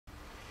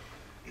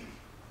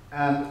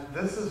And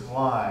this is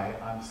why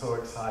I'm so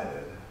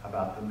excited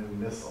about the new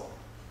missile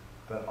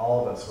that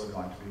all of us are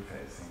going to be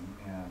facing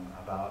in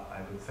about,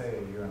 I would say,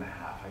 a year and a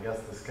half. I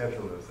guess the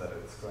schedule is that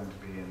it's going to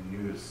be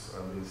in use,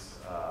 or at least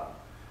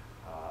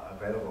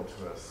available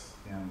to us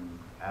in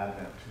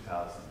Advent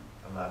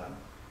 2011.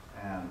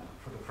 And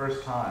for the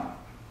first time,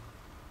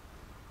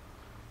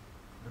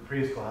 the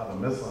priest will have a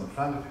missal in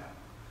front of him,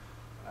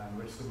 in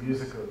which the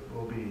music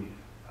will be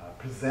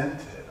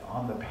presented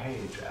on the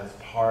page as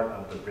part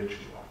of the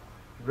ritual.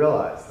 You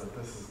realize that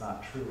this is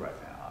not true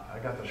right now. I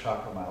got the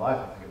shock of my life,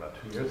 I think about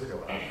 2 years ago,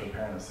 when I was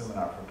preparing a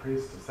seminar for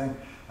priests to sing.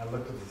 I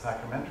looked at the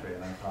sacramentary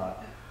and I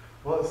thought,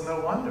 well, it's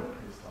no wonder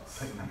priests don't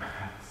sing the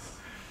Mass.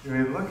 I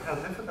mean, look how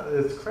difficult it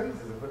is. It's crazy.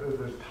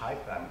 There's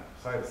I'm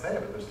sorry to say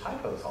it, but there's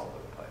typos all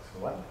over the place, for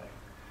one thing.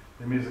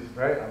 The music's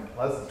very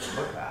unpleasant to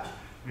look at.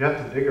 You have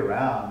to dig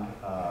around,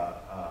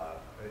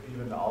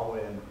 even all the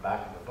way in the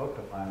back of the book,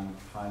 to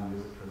find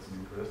music for some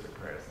Eucharistic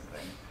prayers and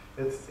things.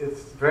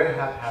 It's very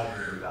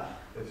haphazardly done.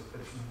 It's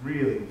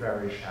really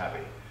very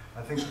shabby.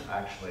 I think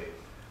actually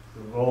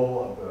the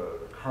role of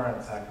the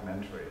current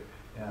sacramentary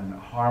in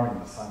harming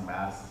the sung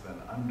Mass has been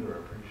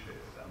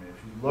underappreciated. I mean,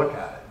 if you look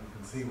at it, you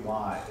can see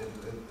why.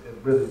 It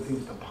really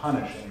seems to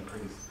punish any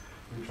priest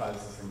who tries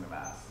to sing the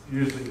Mass.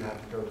 Usually you have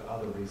to go to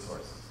other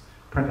resources,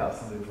 print out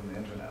something from the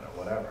internet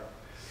or whatever.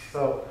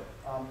 So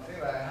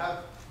anyway, I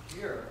have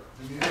here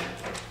the music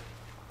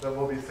that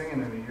we'll be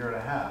singing in a year and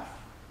a half.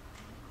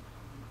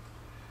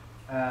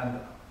 And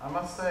I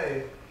must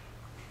say,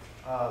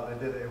 they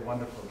did a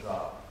wonderful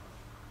job.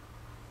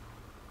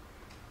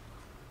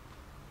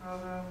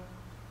 Brethren,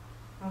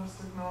 let us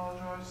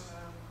acknowledge our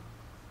sin,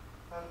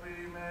 that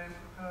we may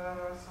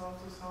prepare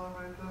ourselves to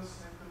celebrate the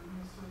sacred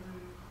mystery.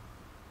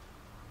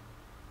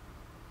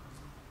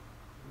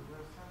 We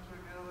were sent to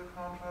heal the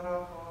contrite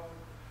of heart.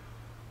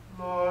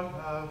 Lord,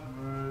 have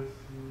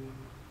mercy.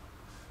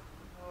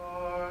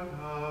 Lord,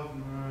 have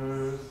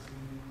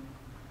mercy.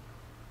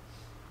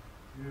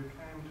 You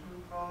came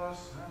to call us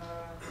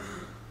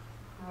sinners.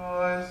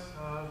 Christ,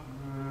 have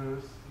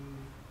mercy.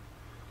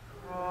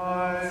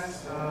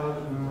 Christ,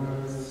 have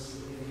mercy.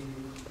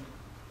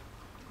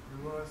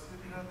 You are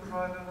seated at the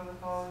right hand of the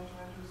Father to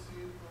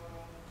intercede for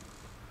us.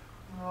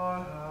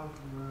 Lord, have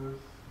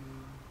mercy.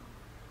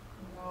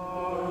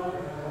 Lord,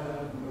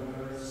 have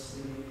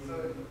mercy. So,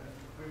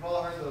 we've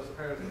all heard those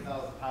prayers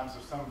 1,000 times.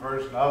 There's some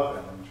version of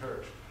them in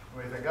church.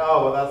 And we think,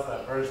 oh, well, that's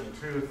that version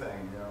 2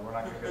 thing. You know, we're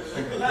not going to get to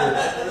sing the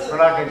Kyrie. We're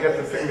not going to get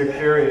to sing the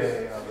Kyrie,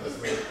 this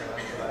week.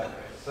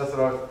 That's what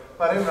I was.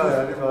 But I didn't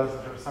realize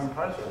that there were some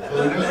parts of it. So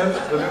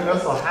the new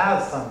missal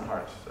has some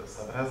parts of this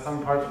stuff. It has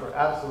some parts for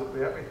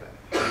absolutely everything.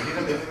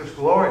 Even the English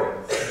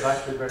Gloria is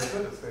actually very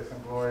good. It's based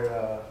on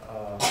Gloria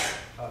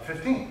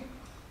 15.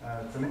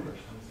 It's in English,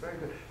 and it's very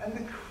good. And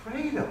the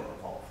Credo,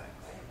 of all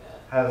things,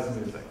 has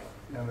music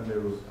in the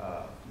new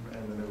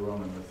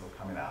Roman missal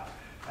coming out.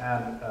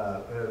 And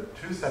there are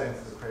 2 settings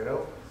of the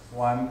Credo,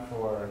 one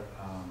for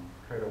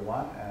Credo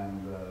 1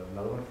 and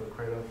another one for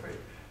Credo 3.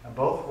 And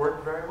both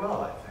work very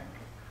well, I think.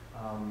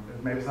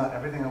 Maybe it's not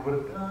everything I would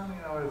have done,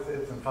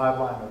 it's in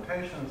 5-line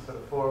notation instead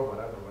of 4,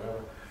 whatever.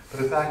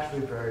 But it's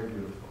actually very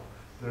beautiful.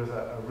 There's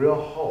a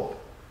real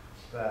hope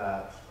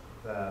that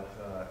in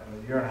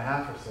a year and a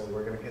half or so,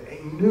 we're going to get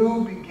a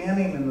new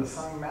beginning in the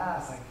sung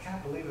Mass. I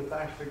can't believe it's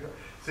actually good.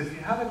 So if you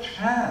have a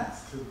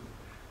chance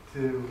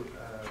to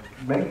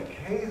make a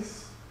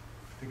case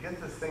to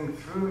get this thing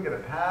through, get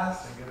it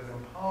passed, and get it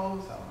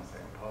imposed, I want to say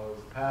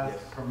imposed, passed,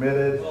 yes.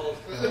 Permitted,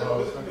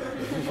 imposed,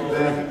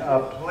 then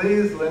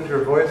please lend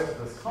your voice to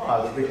this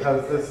cause,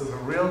 because this is a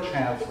real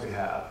chance we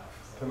have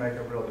to make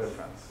a real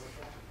difference.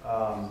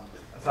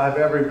 So I have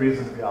every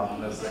reason to be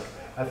optimistic.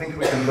 I think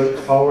we can look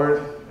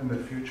forward in the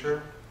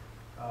future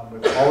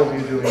with all of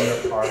you doing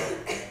your part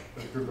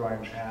with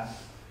Gregorian chant,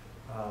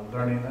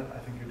 learning it. I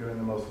think you're doing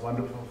the most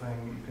wonderful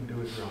thing you can do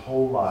with your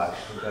whole lives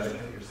to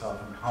dedicate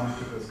yourself and come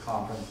to this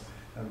conference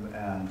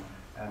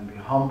and be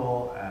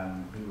humble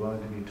and be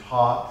willing to be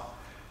taught.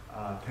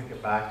 Take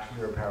it back to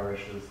your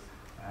parishes,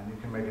 and you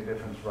can make a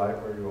difference right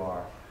where you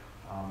are.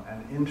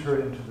 And enter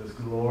into this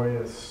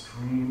glorious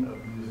stream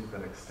of music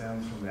that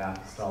extends from the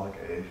apostolic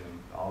age and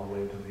all the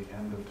way to the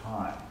end of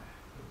time.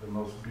 The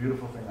most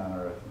beautiful thing on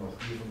earth, the most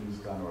beautiful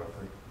music on earth,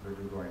 the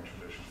Gregorian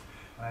tradition.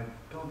 And I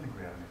don't think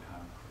we have any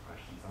time for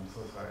questions. I'm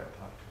so sorry I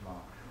talked too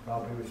long. But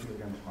I'll be with you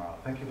again tomorrow.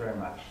 Thank you very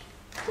much.